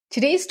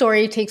Today's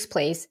story takes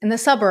place in the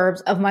suburbs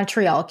of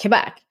Montreal,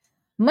 Quebec.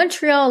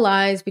 Montreal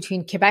lies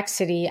between Quebec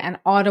City and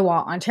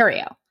Ottawa,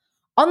 Ontario.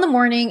 On the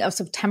morning of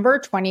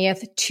September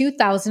 20th,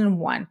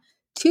 2001,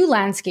 two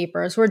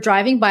landscapers were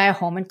driving by a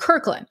home in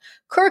Kirkland.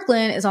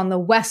 Kirkland is on the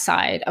west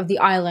side of the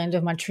island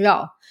of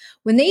Montreal,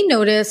 when they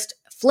noticed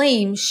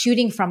flames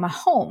shooting from a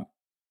home.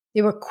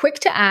 They were quick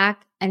to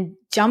act and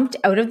jumped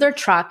out of their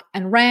truck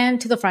and ran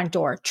to the front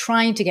door,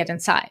 trying to get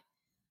inside.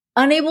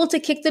 Unable to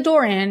kick the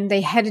door in,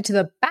 they headed to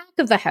the back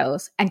of the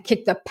house and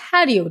kicked the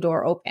patio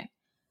door open.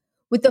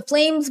 With the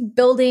flames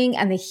building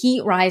and the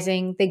heat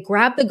rising, they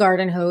grabbed the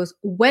garden hose,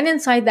 went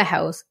inside the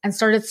house, and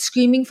started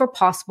screaming for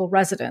possible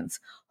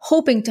residents,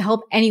 hoping to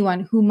help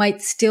anyone who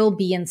might still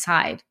be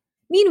inside.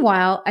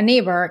 Meanwhile, a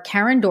neighbor,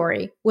 Karen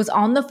Dory, was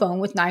on the phone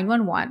with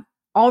 911,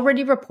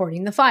 already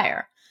reporting the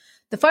fire.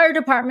 The fire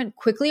department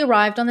quickly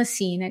arrived on the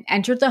scene and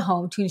entered the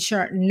home to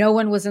ensure no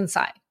one was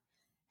inside.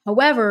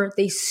 However,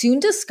 they soon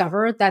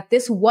discovered that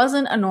this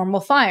wasn't a normal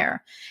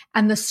fire,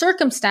 and the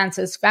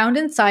circumstances found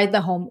inside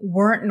the home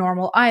weren't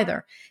normal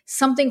either.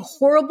 Something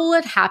horrible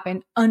had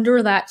happened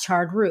under that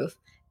charred roof,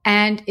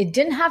 and it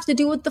didn't have to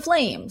do with the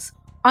flames.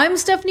 I'm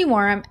Stephanie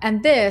Warham,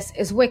 and this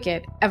is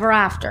Wicked Ever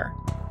After.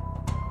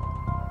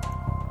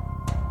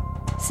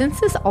 Since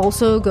this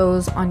also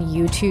goes on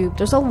YouTube,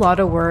 there's a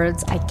lot of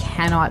words I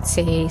cannot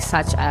say,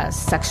 such as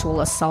sexual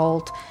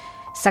assault,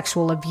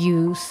 sexual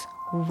abuse,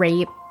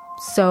 rape.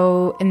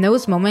 So in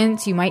those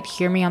moments, you might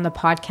hear me on the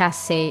podcast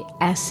say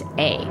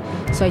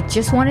SA. So I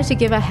just wanted to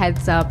give a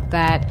heads up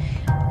that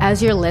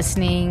as you're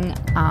listening,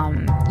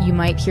 you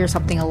might hear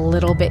something a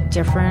little bit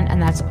different,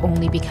 and that's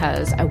only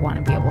because I want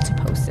to be able to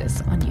post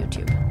this on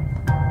YouTube.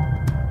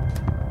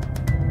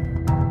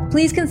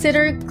 Please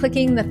consider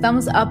clicking the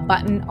thumbs up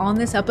button on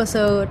this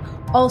episode.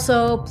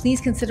 Also, please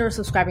consider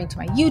subscribing to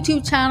my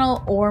YouTube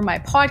channel or my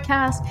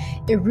podcast.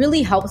 It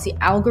really helps the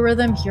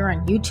algorithm here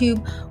on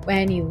YouTube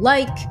when you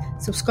like,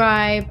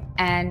 subscribe,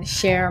 and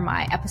share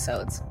my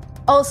episodes.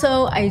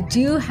 Also, I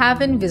do have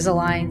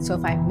Invisalign, so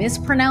if I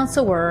mispronounce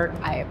a word,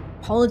 I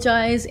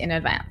apologize in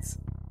advance.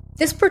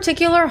 This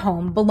particular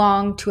home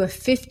belonged to a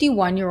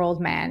 51-year-old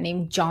man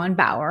named John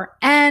Bauer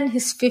and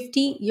his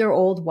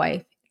 50-year-old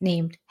wife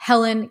named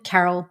Helen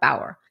Carol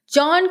Bauer.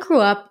 John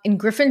grew up in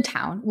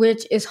Griffintown,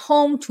 which is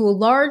home to a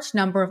large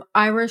number of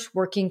Irish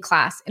working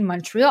class in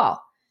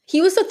Montreal.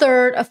 He was the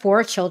third of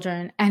four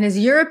children, and his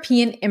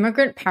European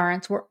immigrant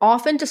parents were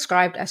often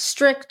described as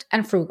strict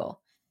and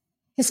frugal.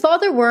 His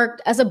father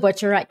worked as a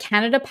butcher at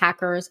Canada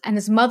Packers, and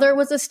his mother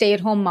was a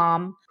stay-at-home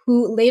mom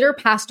who later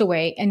passed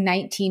away in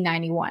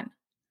 1991.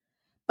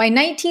 By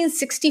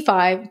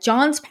 1965,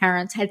 John's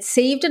parents had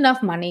saved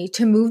enough money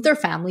to move their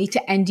family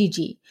to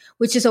NDG,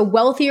 which is a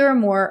wealthier,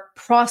 more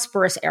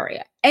prosperous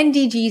area.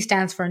 NDG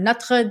stands for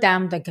Notre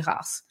Dame de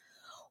Grâce.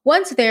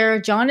 Once there,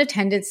 John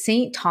attended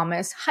St.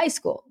 Thomas High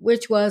School,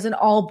 which was an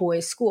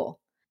all-boys school.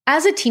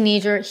 As a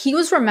teenager, he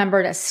was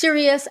remembered as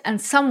serious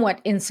and somewhat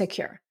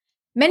insecure.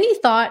 Many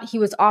thought he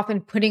was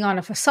often putting on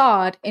a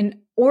facade in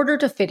order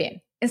to fit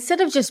in,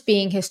 instead of just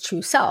being his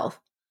true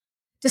self.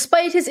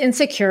 Despite his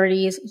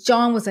insecurities,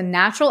 John was a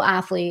natural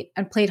athlete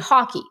and played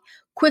hockey,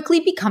 quickly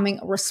becoming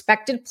a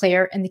respected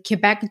player in the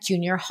Quebec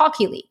Junior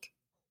Hockey League.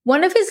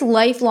 One of his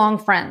lifelong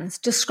friends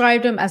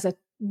described him as a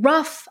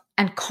rough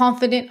and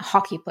confident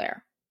hockey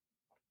player.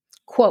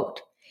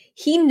 Quote,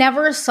 "He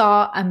never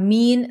saw a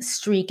mean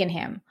streak in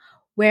him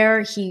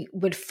where he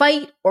would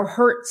fight or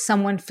hurt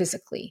someone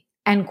physically."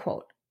 End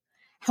quote.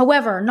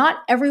 However, not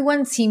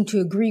everyone seemed to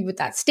agree with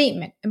that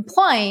statement,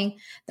 implying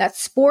that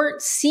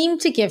sport seemed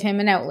to give him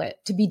an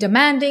outlet to be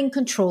demanding,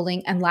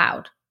 controlling, and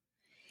loud.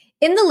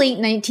 In the late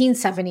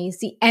 1970s,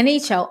 the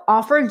NHL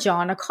offered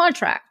John a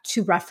contract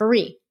to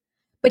referee,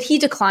 but he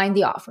declined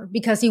the offer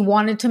because he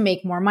wanted to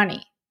make more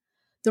money.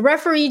 The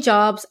referee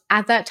jobs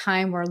at that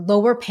time were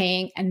lower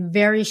paying and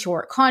very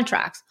short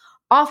contracts.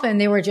 Often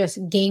they were just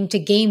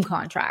game-to-game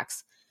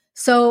contracts.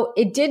 So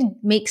it did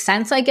make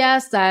sense, I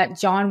guess, that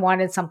John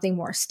wanted something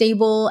more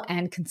stable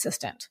and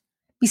consistent.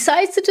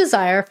 Besides the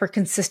desire for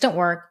consistent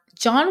work,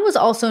 John was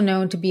also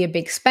known to be a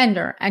big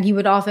spender, and he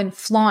would often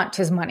flaunt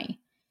his money.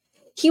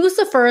 He was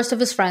the first of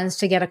his friends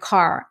to get a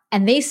car,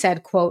 and they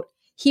said, quote,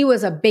 "He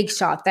was a big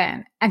shot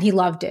then, and he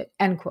loved it,"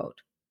 end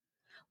quote.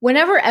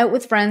 Whenever out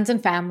with friends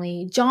and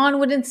family, John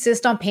would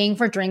insist on paying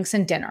for drinks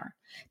and dinner.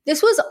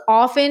 This was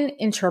often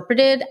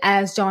interpreted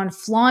as John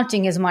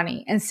flaunting his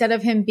money instead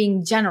of him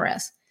being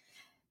generous.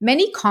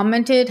 Many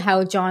commented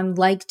how John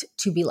liked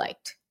to be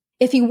liked.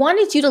 If he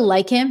wanted you to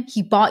like him,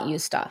 he bought you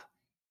stuff.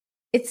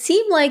 It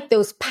seemed like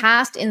those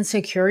past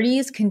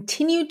insecurities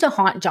continued to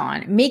haunt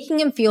John,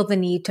 making him feel the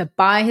need to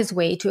buy his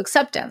way to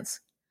acceptance.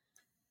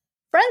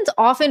 Friends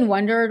often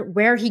wondered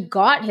where he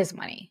got his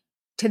money.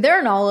 To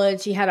their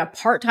knowledge, he had a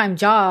part-time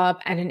job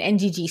at an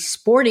NDG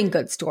sporting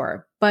goods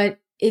store, but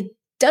it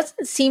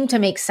doesn't seem to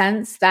make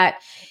sense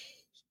that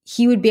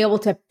he would be able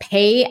to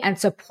pay and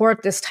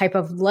support this type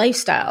of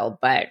lifestyle,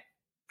 but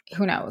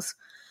who knows?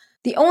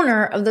 The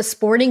owner of the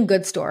sporting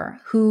goods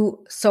store,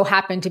 who so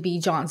happened to be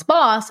John's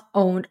boss,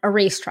 owned a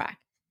racetrack.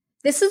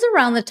 This is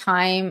around the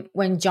time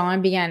when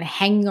John began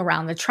hanging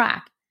around the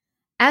track.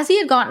 As he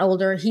had gotten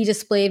older, he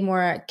displayed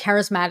more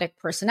charismatic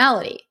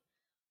personality,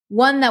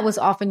 one that was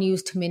often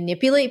used to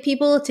manipulate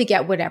people to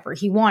get whatever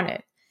he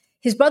wanted.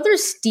 His brother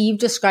Steve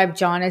described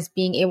John as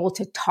being able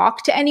to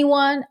talk to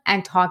anyone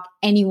and talk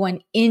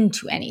anyone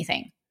into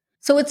anything.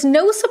 So it's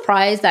no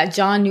surprise that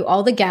John knew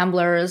all the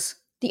gamblers,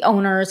 the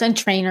owners, and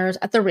trainers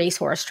at the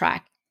racehorse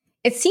track.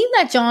 It seemed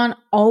that John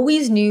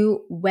always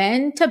knew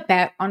when to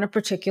bet on a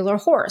particular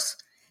horse,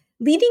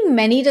 leading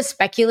many to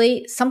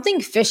speculate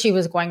something fishy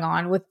was going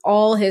on with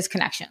all his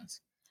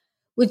connections.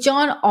 With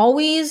John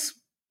always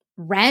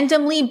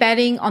randomly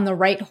betting on the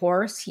right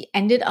horse, he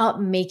ended up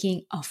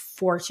making a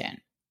fortune.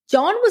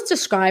 John was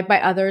described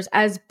by others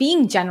as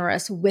being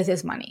generous with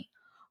his money,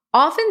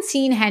 often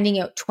seen handing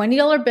out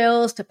 $20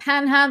 bills to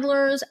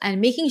panhandlers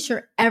and making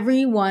sure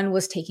everyone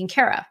was taken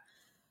care of.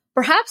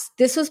 Perhaps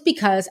this was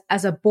because,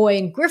 as a boy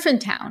in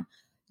Griffintown,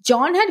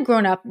 John had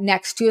grown up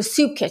next to a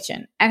soup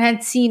kitchen and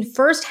had seen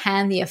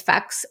firsthand the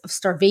effects of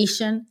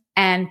starvation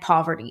and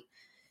poverty.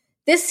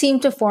 This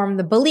seemed to form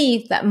the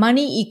belief that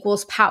money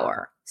equals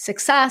power,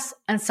 success,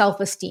 and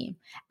self-esteem,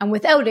 and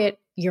without it,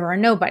 you're a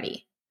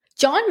nobody.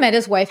 John met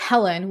his wife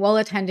Helen while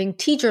attending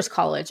Teachers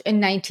College in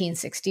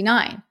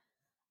 1969.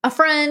 A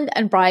friend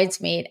and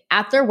bridesmaid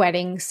at their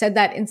wedding said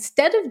that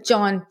instead of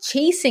John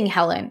chasing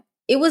Helen,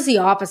 it was the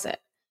opposite.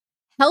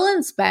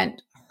 Helen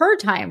spent her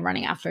time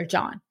running after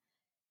John.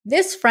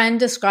 This friend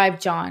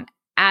described John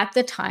at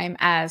the time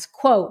as,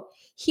 quote,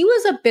 he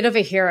was a bit of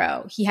a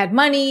hero. He had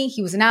money,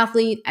 he was an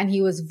athlete, and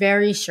he was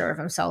very sure of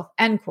himself,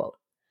 end quote.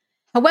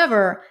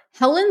 However,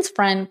 Helen's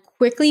friend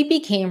quickly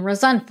became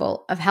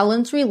resentful of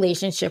Helen's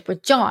relationship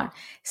with John,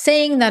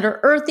 saying that her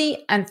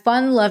earthy and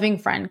fun-loving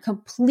friend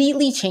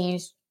completely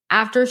changed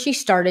after she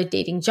started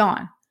dating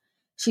John.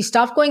 She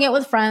stopped going out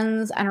with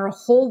friends, and her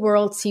whole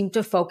world seemed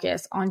to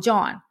focus on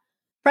John.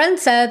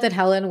 Friends said that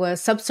Helen was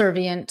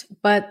subservient,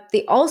 but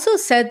they also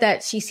said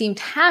that she seemed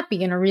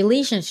happy in a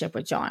relationship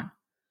with John.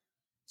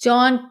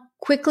 John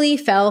quickly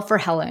fell for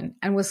Helen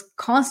and was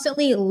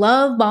constantly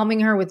love-bombing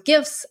her with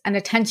gifts and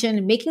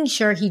attention, making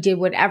sure he did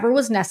whatever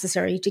was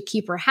necessary to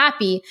keep her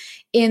happy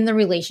in the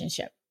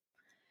relationship.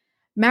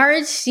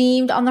 Marriage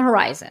seemed on the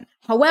horizon.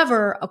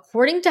 However,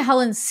 according to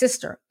Helen's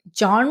sister,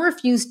 John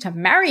refused to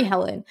marry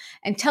Helen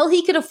until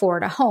he could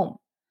afford a home.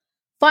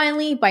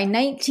 Finally, by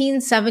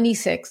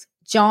 1976,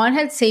 John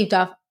had saved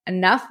up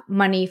enough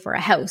money for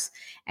a house,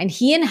 and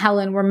he and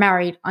Helen were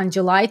married on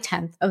July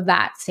 10th of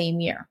that same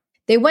year.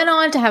 They went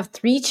on to have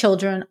 3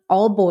 children,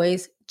 all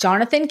boys.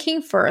 Jonathan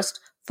came first,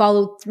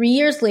 followed 3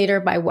 years later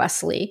by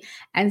Wesley,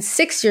 and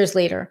 6 years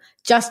later,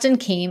 Justin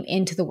came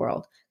into the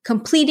world,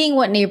 completing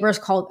what neighbors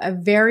called a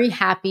very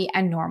happy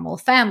and normal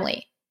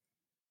family.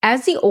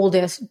 As the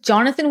oldest,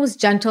 Jonathan was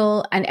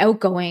gentle and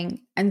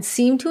outgoing and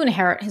seemed to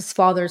inherit his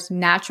father's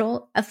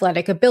natural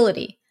athletic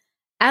ability.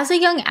 As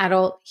a young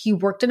adult, he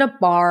worked at a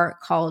bar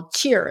called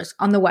Cheers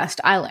on the West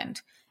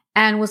Island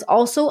and was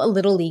also a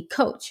Little League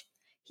coach.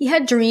 He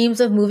had dreams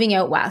of moving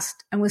out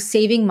west and was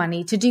saving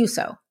money to do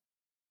so.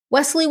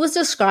 Wesley was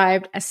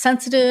described as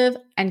sensitive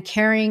and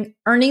caring,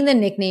 earning the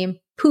nickname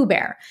Pooh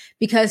Bear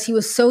because he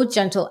was so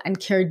gentle and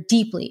cared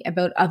deeply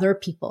about other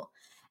people.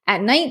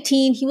 At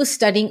 19, he was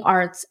studying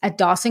arts at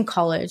Dawson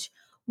College,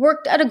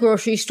 worked at a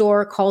grocery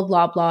store called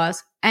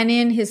Loblaws, and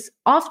in his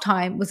off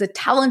time was a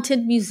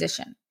talented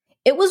musician.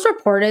 It was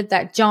reported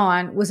that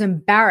John was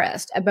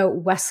embarrassed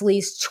about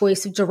Wesley's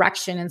choice of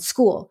direction in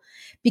school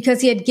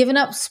because he had given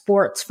up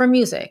sports for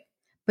music,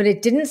 but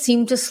it didn't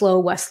seem to slow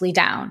Wesley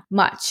down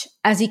much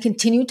as he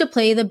continued to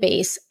play the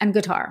bass and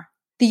guitar.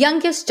 The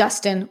youngest,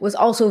 Justin, was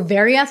also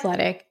very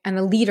athletic and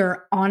a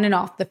leader on and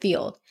off the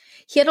field.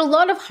 He had a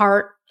lot of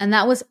heart, and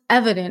that was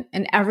evident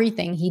in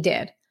everything he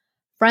did.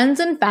 Friends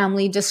and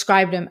family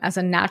described him as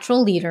a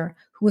natural leader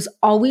who was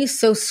always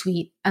so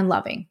sweet and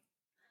loving.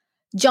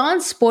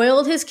 John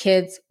spoiled his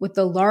kids with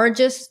the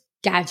largest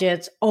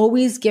gadgets,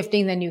 always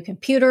gifting them new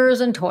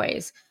computers and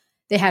toys.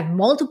 They had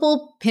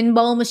multiple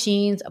pinball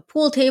machines, a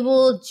pool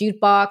table,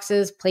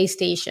 jukeboxes,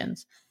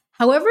 PlayStations.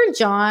 However,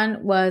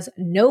 John was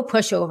no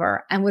pushover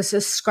and was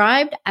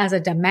described as a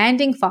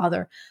demanding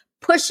father,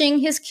 pushing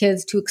his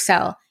kids to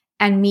excel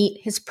and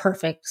meet his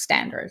perfect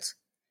standards.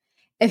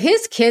 If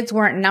his kids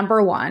weren't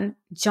number one,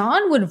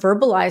 John would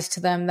verbalize to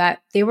them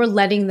that they were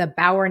letting the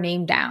Bauer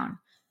name down.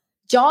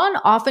 John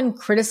often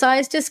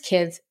criticized his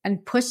kids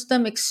and pushed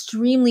them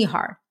extremely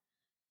hard.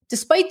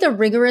 Despite the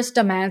rigorous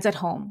demands at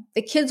home,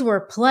 the kids were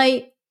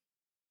polite,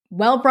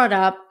 well brought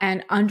up,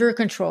 and under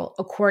control,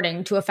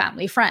 according to a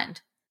family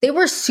friend. They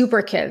were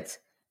super kids,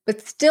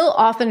 but still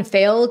often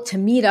failed to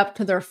meet up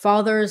to their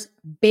father's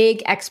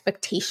big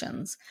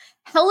expectations.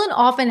 Helen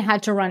often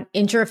had to run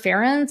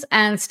interference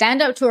and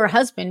stand up to her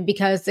husband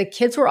because the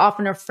kids were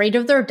often afraid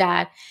of their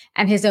dad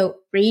and his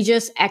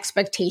outrageous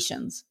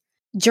expectations.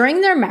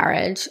 During their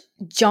marriage,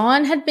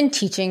 John had been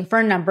teaching for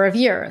a number of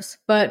years,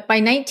 but by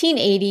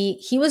 1980,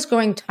 he was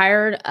growing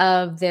tired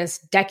of this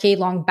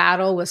decade-long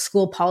battle with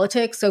school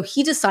politics, so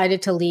he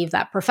decided to leave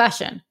that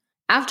profession.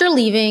 After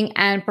leaving,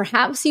 and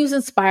perhaps he was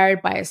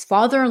inspired by his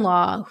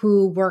father-in-law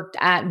who worked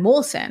at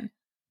Molson,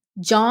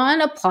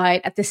 John applied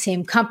at the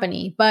same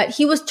company, but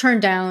he was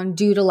turned down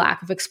due to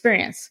lack of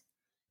experience.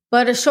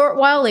 But a short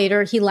while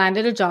later, he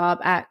landed a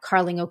job at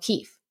Carling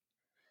O'Keefe.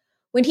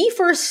 When he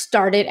first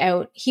started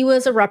out, he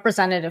was a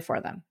representative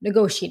for them,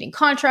 negotiating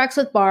contracts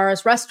with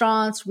bars,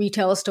 restaurants,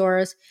 retail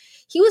stores.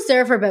 He was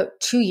there for about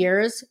 2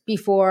 years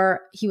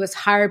before he was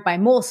hired by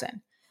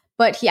Molson.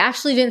 But he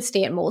actually didn't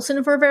stay at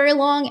Molson for very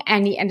long,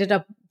 and he ended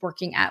up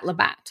working at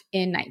Labatt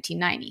in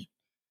 1990.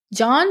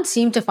 John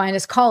seemed to find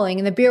his calling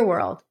in the beer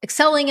world,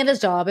 excelling at his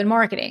job in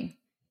marketing.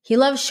 He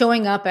loved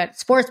showing up at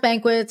sports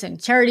banquets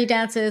and charity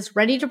dances,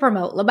 ready to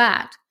promote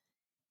Labatt.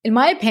 In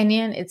my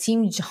opinion, it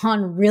seemed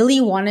John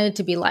really wanted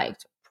to be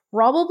liked,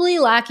 probably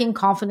lacking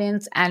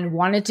confidence and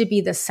wanted to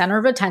be the center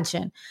of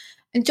attention,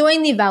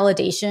 enjoying the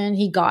validation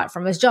he got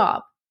from his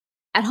job.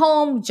 At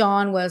home,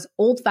 John was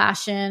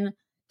old-fashioned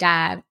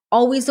dad,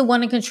 always the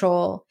one in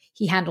control.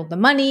 He handled the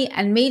money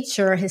and made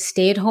sure his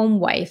stay-at-home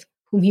wife,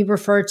 whom he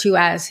referred to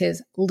as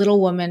his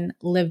little woman,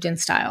 lived in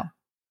style.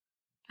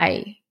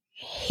 I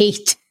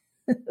hate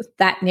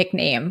that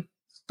nickname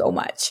so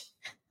much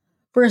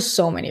for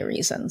so many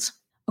reasons.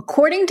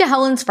 According to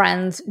Helen's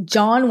friends,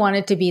 John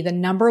wanted to be the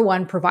number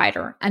one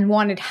provider and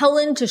wanted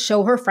Helen to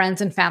show her friends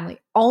and family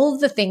all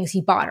of the things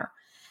he bought her.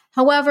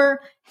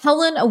 However,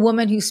 Helen, a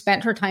woman who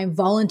spent her time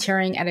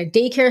volunteering at a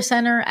daycare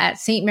center at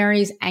St.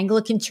 Mary's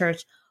Anglican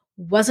Church,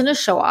 wasn't a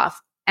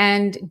show-off,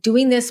 and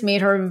doing this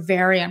made her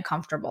very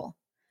uncomfortable.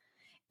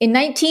 In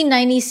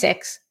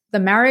 1996, the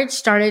marriage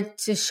started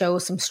to show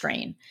some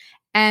strain,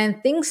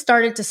 and things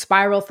started to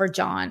spiral for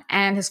John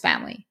and his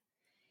family.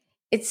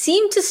 It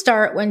seemed to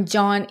start when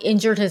John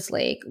injured his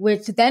leg,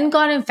 which then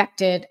got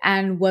infected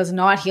and was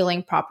not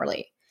healing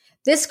properly.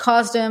 This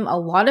caused him a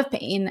lot of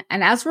pain,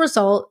 and as a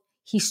result,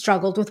 he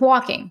struggled with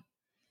walking.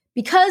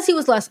 Because he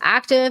was less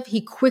active,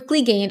 he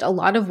quickly gained a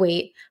lot of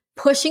weight,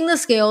 pushing the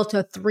scale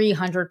to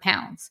 300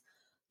 pounds.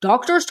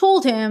 Doctors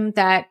told him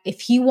that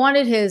if he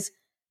wanted his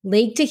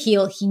leg to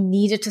heal, he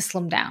needed to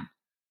slim down.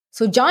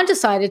 So John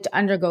decided to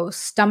undergo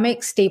stomach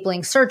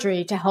stapling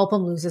surgery to help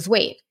him lose his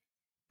weight.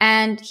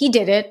 And he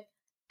did it,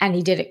 and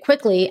he did it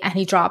quickly, and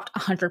he dropped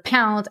 100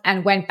 pounds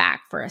and went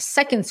back for a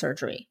second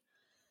surgery.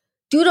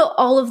 Due to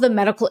all of the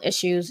medical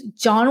issues,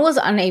 John was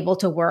unable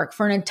to work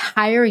for an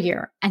entire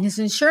year, and his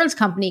insurance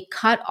company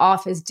cut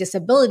off his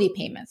disability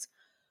payments.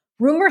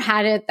 Rumor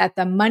had it that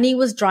the money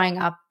was drying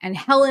up, and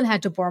Helen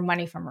had to borrow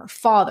money from her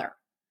father.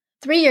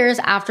 3 years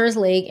after his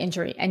leg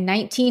injury in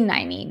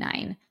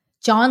 1999,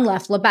 John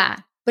left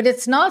Labatt, but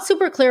it's not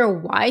super clear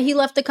why he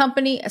left the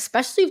company,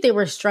 especially if they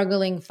were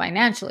struggling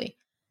financially.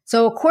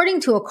 So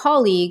according to a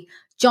colleague,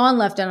 John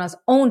left on his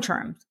own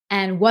terms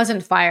and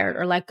wasn't fired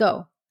or let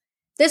go.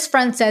 This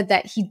friend said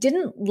that he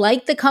didn't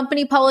like the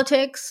company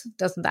politics,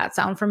 doesn't that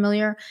sound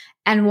familiar,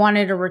 and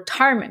wanted a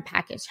retirement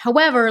package.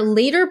 However,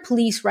 later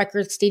police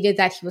records stated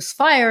that he was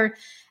fired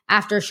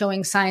after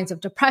showing signs of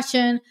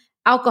depression,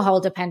 alcohol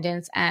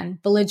dependence, and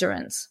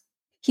belligerence.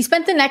 He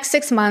spent the next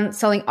 6 months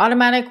selling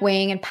automatic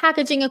weighing and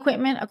packaging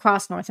equipment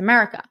across North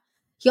America.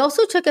 He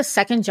also took a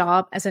second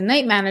job as a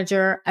night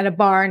manager at a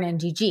bar in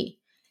NGG.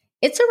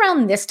 It's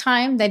around this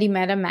time that he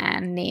met a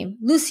man named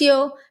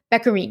Lucio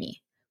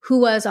Beccarini, who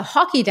was a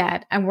hockey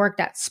dad and worked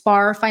at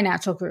Spar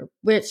Financial Group,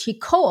 which he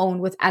co-owned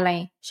with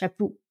Alain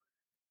Chaput.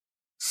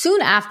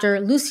 Soon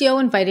after, Lucio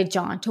invited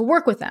John to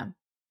work with them,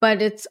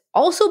 but it's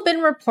also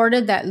been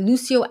reported that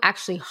Lucio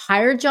actually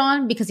hired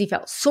John because he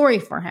felt sorry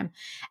for him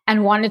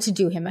and wanted to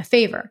do him a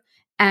favor,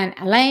 and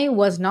Alain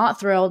was not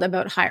thrilled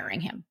about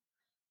hiring him.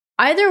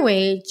 Either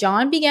way,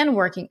 John began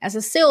working as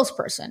a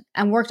salesperson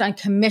and worked on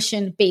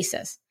commission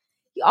basis.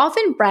 He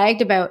often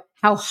bragged about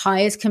how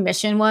high his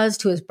commission was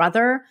to his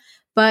brother,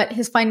 but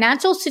his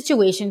financial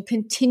situation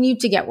continued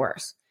to get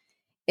worse.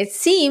 It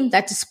seemed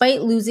that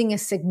despite losing a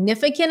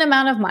significant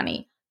amount of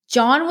money,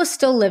 John was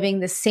still living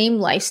the same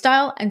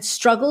lifestyle and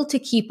struggled to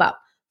keep up,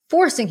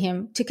 forcing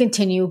him to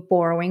continue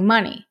borrowing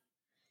money.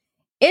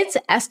 It's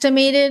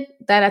estimated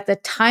that at the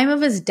time of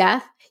his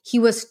death, he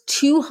was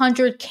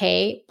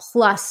 $200K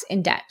plus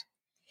in debt.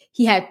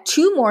 He had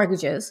 2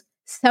 mortgages,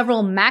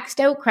 several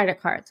maxed out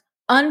credit cards,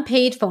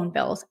 unpaid phone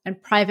bills,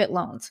 and private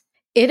loans.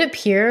 It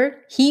appeared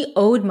he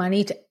owed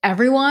money to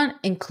everyone,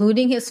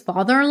 including his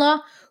father-in-law,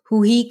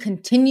 who he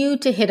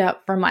continued to hit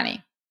up for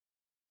money.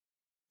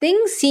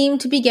 Things seemed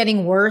to be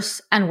getting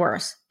worse and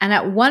worse, and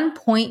at one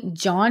point,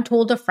 John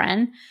told a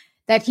friend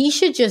that he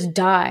should just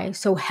die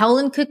so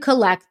Helen could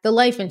collect the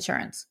life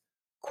insurance.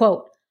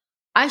 Quote,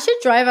 "I should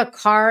drive a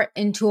car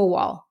into a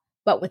wall,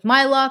 but with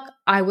my luck,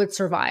 I would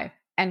survive."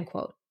 End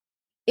quote.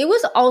 It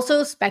was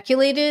also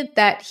speculated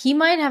that he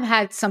might have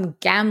had some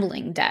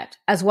gambling debt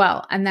as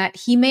well, and that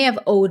he may have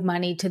owed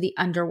money to the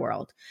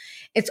underworld.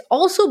 It's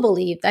also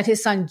believed that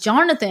his son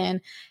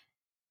Jonathan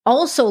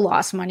also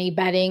lost money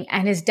betting,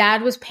 and his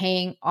dad was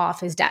paying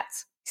off his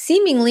debts.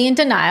 Seemingly in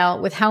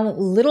denial with how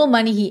little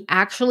money he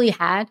actually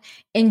had,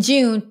 in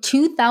June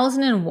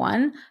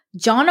 2001,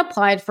 John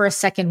applied for a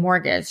second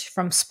mortgage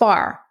from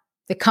Spar,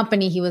 the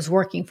company he was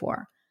working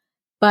for.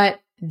 but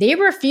they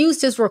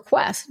refused his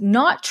request,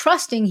 not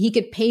trusting he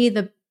could pay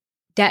the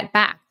debt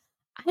back.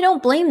 I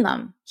don't blame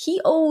them.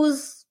 He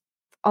owes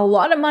a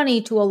lot of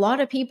money to a lot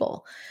of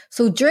people.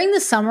 So during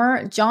the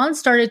summer, John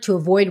started to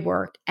avoid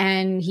work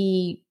and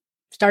he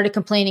started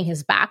complaining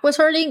his back was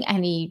hurting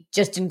and he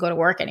just didn't go to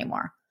work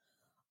anymore.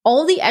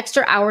 All the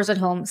extra hours at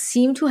home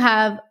seemed to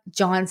have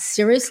John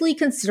seriously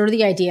consider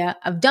the idea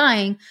of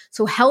dying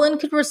so Helen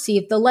could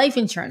receive the life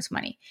insurance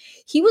money.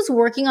 He was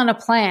working on a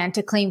plan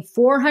to claim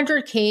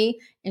 $400K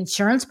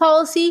insurance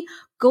policy,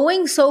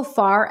 going so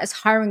far as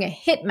hiring a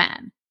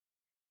hitman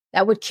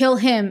that would kill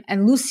him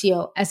and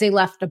Lucio as they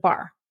left the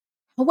bar.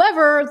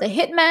 However, the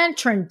hitman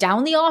turned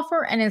down the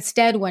offer and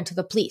instead went to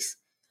the police.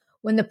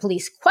 When the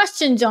police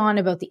questioned John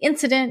about the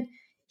incident,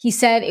 he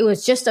said it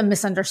was just a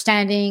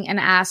misunderstanding and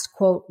asked,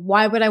 quote,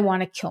 "Why would I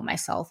want to kill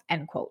myself?"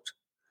 End quote.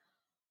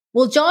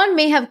 While John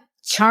may have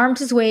charmed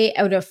his way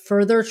out of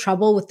further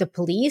trouble with the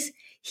police,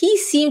 he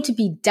seemed to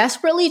be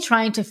desperately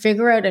trying to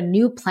figure out a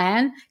new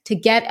plan to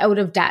get out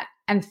of debt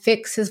and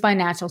fix his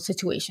financial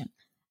situation,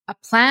 a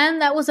plan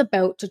that was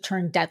about to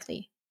turn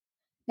deadly.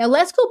 Now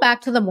let's go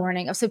back to the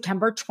morning of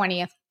September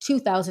 20th,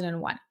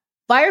 2001.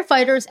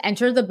 Firefighters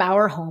entered the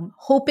Bauer home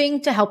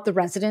hoping to help the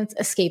residents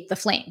escape the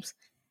flames.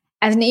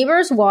 As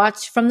neighbors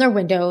watched from their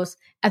windows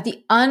at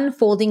the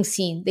unfolding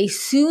scene, they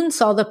soon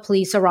saw the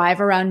police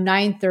arrive around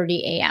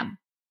 9:30 a.m.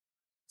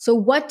 So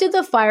what did the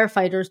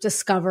firefighters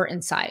discover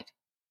inside?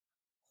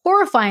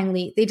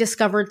 Horrifyingly, they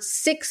discovered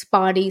 6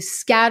 bodies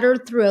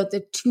scattered throughout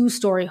the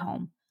 2-story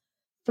home.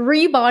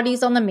 3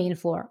 bodies on the main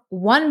floor,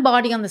 1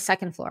 body on the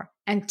second floor,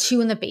 and 2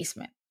 in the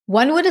basement.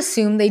 One would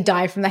assume they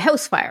died from the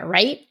house fire,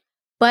 right?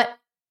 But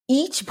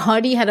each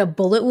body had a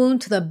bullet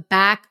wound to the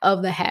back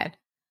of the head.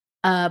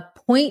 A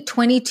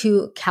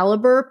 .22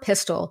 caliber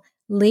pistol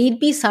laid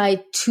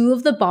beside 2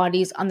 of the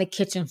bodies on the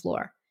kitchen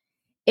floor.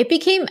 It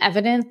became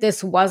evident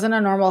this wasn't a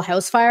normal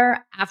house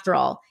fire after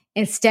all.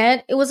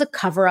 Instead, it was a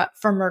cover-up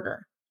for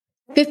murder.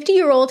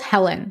 50-year-old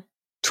Helen,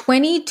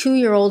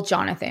 22-year-old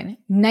Jonathan,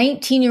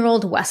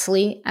 19-year-old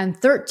Wesley, and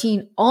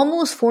 13,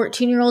 almost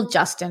 14-year-old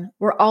Justin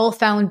were all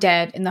found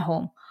dead in the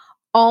home,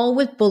 all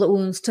with bullet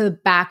wounds to the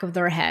back of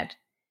their head.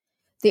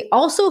 They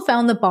also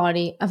found the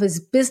body of his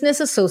business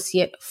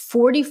associate,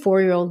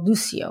 44-year-old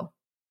Lucio.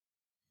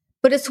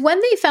 But it's when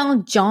they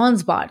found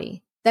John's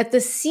body that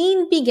the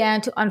scene began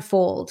to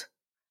unfold.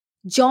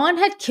 John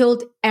had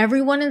killed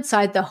everyone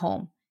inside the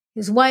home,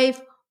 his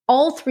wife,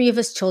 all 3 of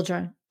his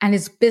children, and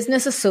his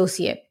business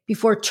associate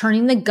before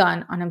turning the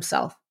gun on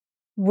himself.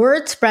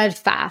 Word spread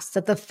fast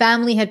that the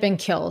family had been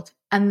killed,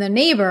 and the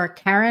neighbor,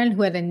 Karen,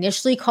 who had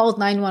initially called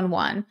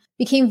 911,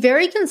 became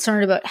very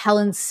concerned about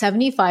Helen's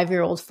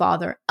 75-year-old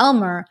father,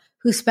 Elmer,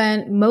 who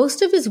spent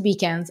most of his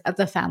weekends at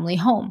the family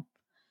home.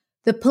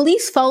 The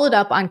police followed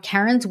up on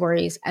Karen's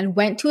worries and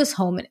went to his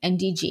home in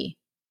NDG.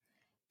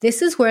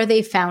 This is where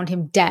they found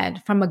him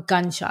dead from a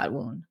gunshot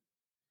wound.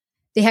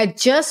 They had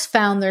just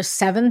found their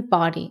 7th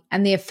body,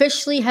 and they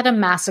officially had a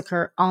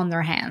massacre on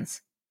their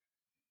hands.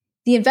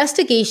 The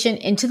investigation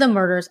into the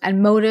murders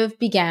and motive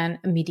began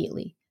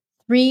immediately.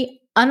 3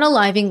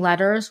 unaliving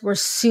letters were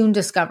soon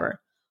discovered.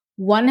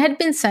 One had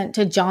been sent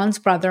to John's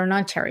brother in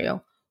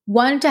Ontario,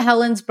 one to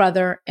Helen's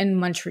brother in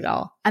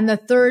Montreal, and the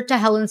third to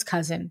Helen's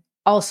cousin,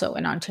 also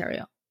in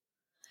Ontario.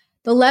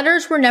 The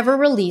letters were never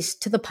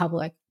released to the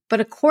public, but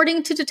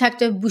according to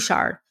Detective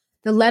Bouchard,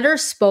 the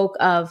letters spoke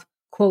of,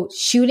 quote,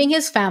 shooting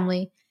his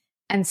family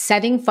and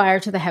setting fire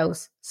to the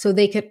house so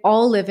they could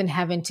all live in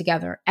heaven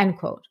together, end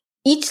quote.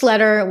 Each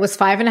letter was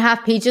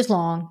 5.5 pages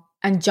long,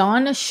 and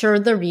John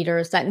assured the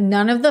readers that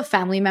none of the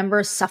family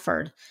members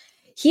suffered.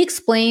 He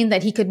explained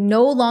that he could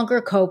no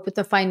longer cope with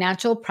the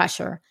financial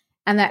pressure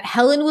and that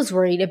Helen was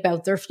worried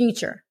about their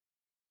future.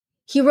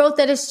 He wrote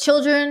that his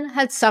children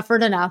had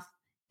suffered enough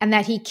and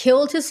that he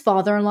killed his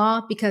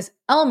father-in-law because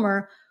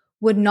Elmer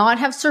would not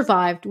have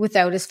survived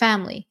without his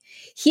family.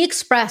 He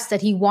expressed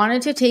that he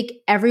wanted to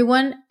take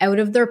everyone out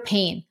of their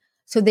pain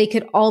so they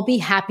could all be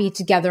happy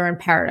together in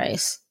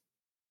paradise.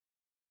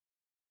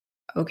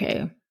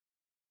 Okay,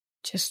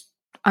 just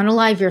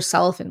unalive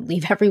yourself and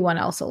leave everyone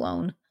else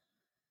alone.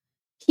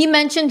 He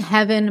mentioned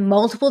heaven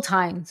multiple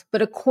times,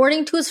 but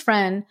according to his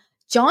friend,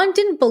 John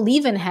didn't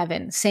believe in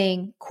heaven,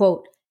 saying,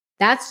 quote,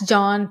 "That's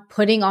John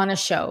putting on a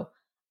show.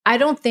 I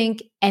don't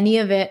think any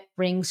of it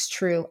rings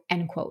true,"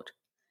 end quote.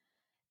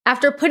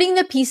 After putting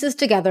the pieces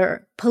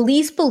together,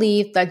 police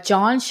believed that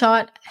John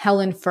shot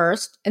Helen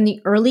first in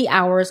the early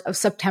hours of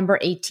September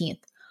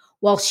 18th,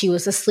 while she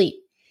was asleep.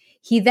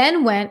 He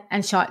then went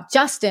and shot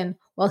Justin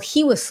while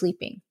he was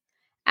sleeping.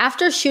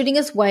 After shooting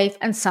his wife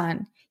and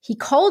son, he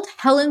called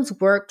Helen's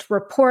work to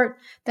report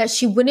that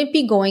she wouldn't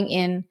be going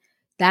in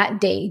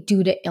that day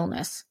due to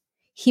illness.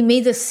 He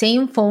made the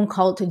same phone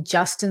call to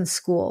Justin's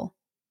school.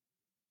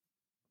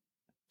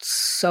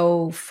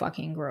 So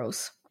fucking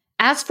gross.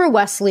 As for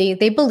Wesley,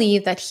 they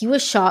believe that he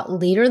was shot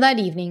later that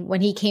evening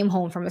when he came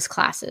home from his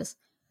classes.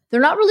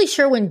 They're not really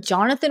sure when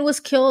Jonathan was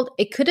killed.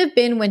 It could have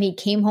been when he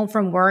came home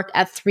from work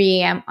at 3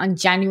 a.m. on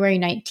January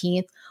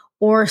 19th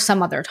or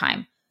some other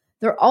time.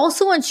 They're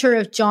also unsure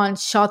if John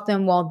shot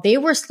them while they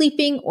were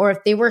sleeping or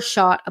if they were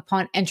shot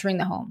upon entering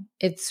the home.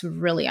 It's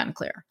really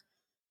unclear.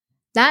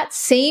 That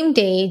same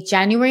day,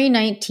 January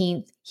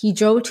 19th, he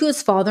drove to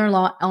his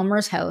father-in-law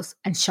Elmer's house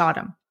and shot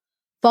him.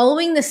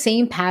 Following the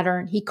same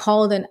pattern, he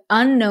called an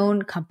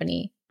unknown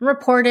company and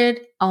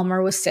reported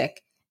Elmer was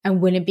sick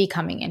and wouldn't be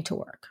coming into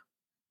work.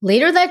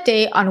 Later that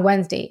day, on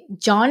Wednesday,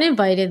 John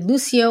invited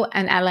Lucio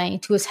and Alain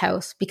to his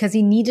house because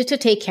he needed to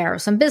take care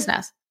of some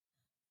business.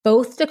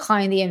 Both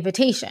declined the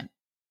invitation.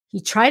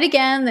 He tried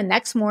again the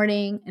next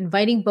morning,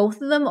 inviting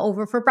both of them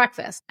over for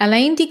breakfast.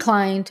 Alain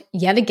declined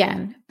yet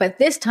again, but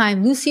this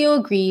time Lucio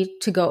agreed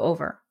to go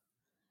over.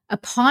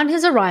 Upon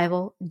his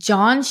arrival,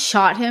 John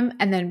shot him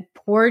and then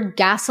poured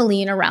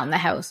gasoline around the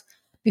house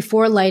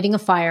before lighting a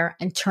fire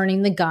and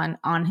turning the gun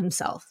on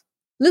himself.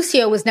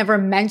 Lucio was never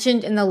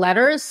mentioned in the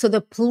letters, so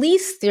the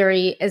police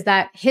theory is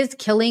that his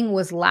killing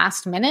was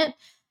last minute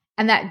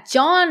and that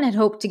John had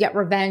hoped to get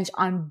revenge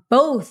on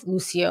both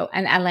Lucio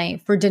and Alain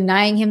for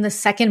denying him the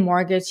second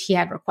mortgage he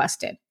had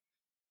requested.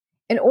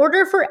 In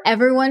order for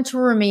everyone to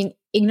remain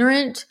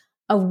ignorant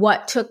of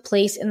what took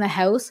place in the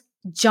house,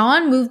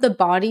 John moved the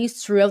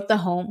bodies throughout the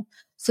home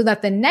so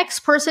that the next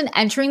person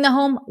entering the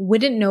home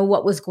wouldn't know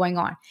what was going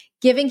on,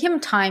 giving him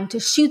time to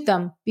shoot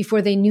them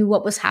before they knew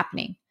what was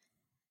happening.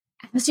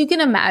 As you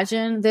can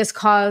imagine, this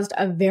caused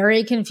a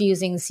very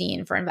confusing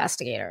scene for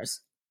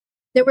investigators.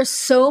 There was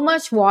so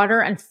much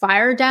water and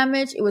fire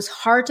damage, it was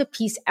hard to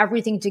piece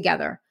everything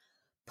together.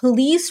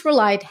 Police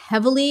relied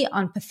heavily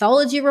on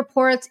pathology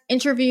reports,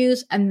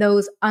 interviews, and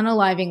those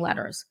unaliving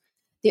letters.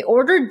 They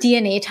ordered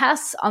DNA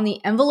tests on the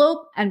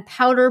envelope and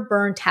powder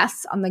burn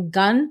tests on the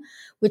gun,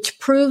 which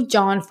proved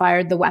John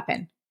fired the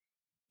weapon.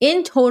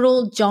 In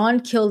total, John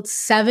killed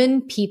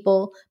 7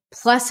 people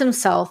plus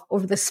himself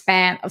over the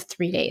span of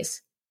 3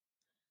 days.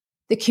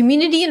 The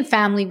community and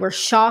family were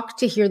shocked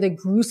to hear the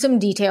gruesome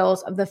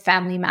details of the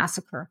family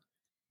massacre.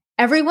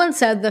 Everyone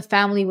said the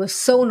family was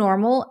so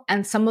normal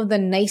and some of the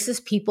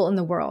nicest people in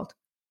the world.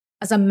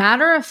 As a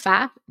matter of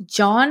fact,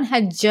 John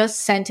had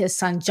just sent his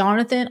son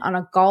Jonathan on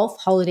a golf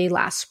holiday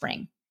last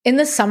spring. In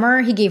the summer,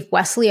 he gave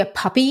Wesley a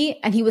puppy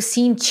and he was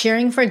seen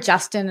cheering for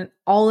Justin in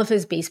all of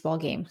his baseball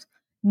games.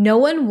 No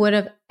one would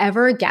have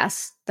ever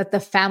guessed that the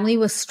family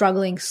was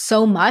struggling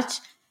so much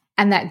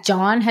and that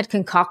John had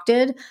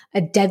concocted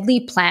a deadly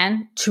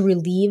plan to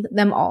relieve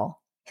them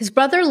all. His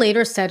brother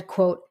later said,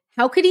 quote,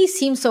 "How could he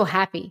seem so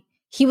happy?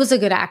 He was a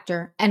good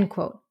actor," end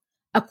quote.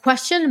 A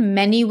question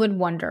many would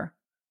wonder.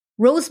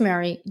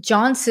 Rosemary,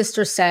 John's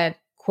sister, said,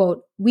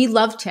 quote, "We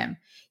loved him.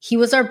 He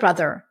was our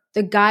brother.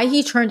 The guy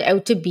he turned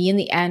out to be in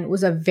the end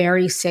was a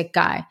very sick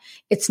guy.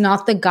 It's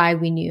not the guy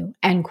we knew,"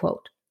 end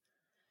quote.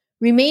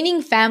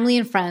 Remaining family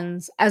and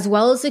friends, as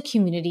well as the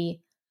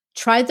community,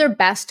 tried their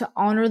best to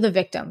honor the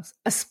victims,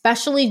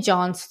 especially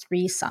John's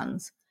 3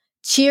 sons.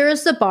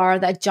 Cheers, the bar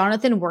that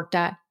Jonathan worked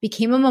at,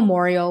 became a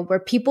memorial where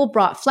people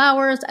brought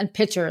flowers and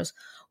pictures,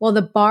 while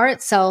the bar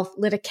itself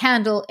lit a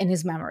candle in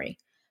his memory.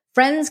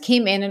 Friends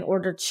came in and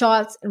ordered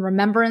shots in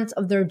remembrance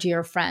of their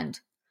dear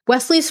friend.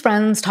 Wesley's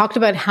friends talked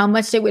about how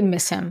much they would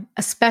miss him,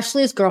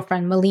 especially his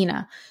girlfriend,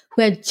 Melina,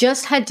 who had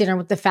just had dinner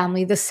with the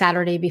family the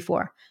Saturday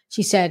before.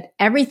 She said,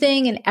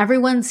 "Everything and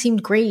everyone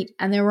seemed great,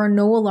 and there were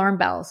no alarm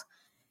bells."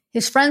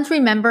 His friends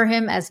remember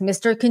him as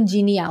Mr.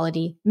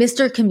 Congeniality,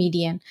 Mr.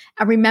 Comedian,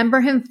 and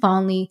remember him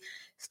fondly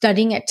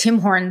studying at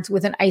Tim Hortons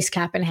with an ice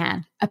cap in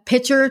hand, a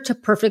picture to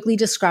perfectly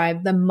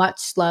describe the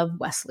much-loved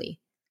Wesley.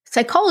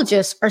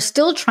 Psychologists are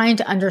still trying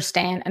to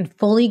understand and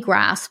fully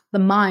grasp the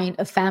mind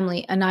of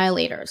family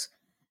annihilators,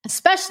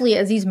 especially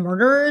as these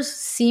murderers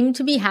seem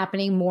to be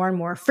happening more and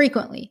more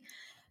frequently.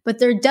 But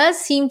there does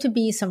seem to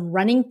be some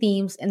running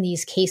themes in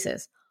these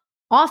cases.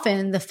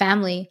 Often, the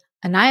family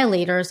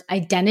annihilator's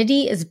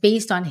identity is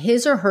based on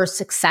his or her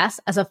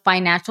success as a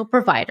financial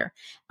provider,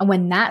 and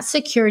when that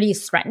security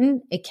is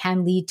threatened, it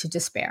can lead to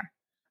despair.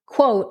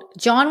 Quote,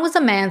 "John was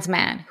a man's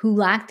man who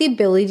lacked the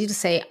ability to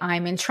say,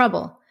 'I'm in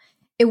trouble.'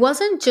 It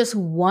wasn't just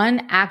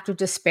one act of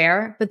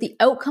despair, but the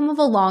outcome of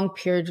a long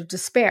period of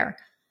despair,"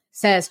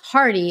 says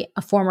Hardy,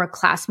 a former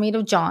classmate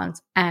of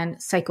John's and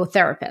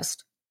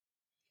psychotherapist.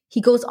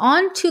 He goes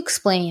on to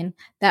explain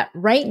that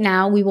right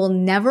now we will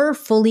never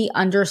fully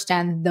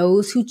understand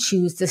those who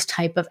choose this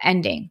type of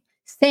ending,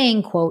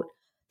 saying, quote,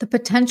 "The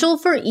potential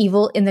for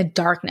evil in the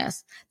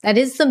darkness, that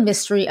is the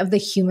mystery of the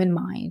human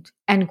mind,"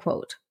 end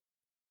quote.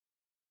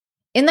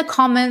 In the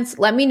comments,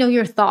 let me know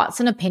your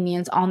thoughts and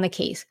opinions on the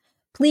case.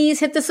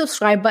 Please hit the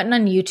subscribe button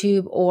on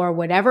YouTube or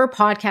whatever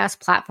podcast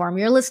platform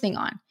you're listening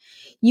on.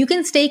 You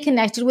can stay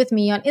connected with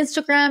me on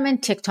Instagram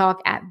and TikTok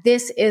at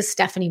This Is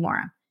Stephanie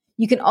Mora.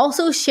 You can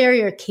also share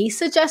your case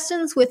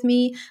suggestions with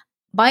me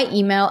by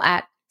email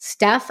at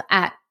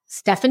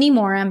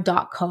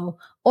steph@stephaniemoram.co,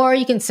 or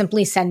you can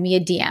simply send me a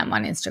DM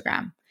on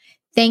Instagram.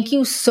 Thank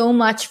you so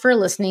much for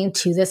listening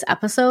to this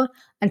episode.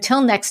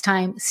 Until next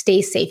time,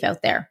 stay safe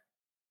out there.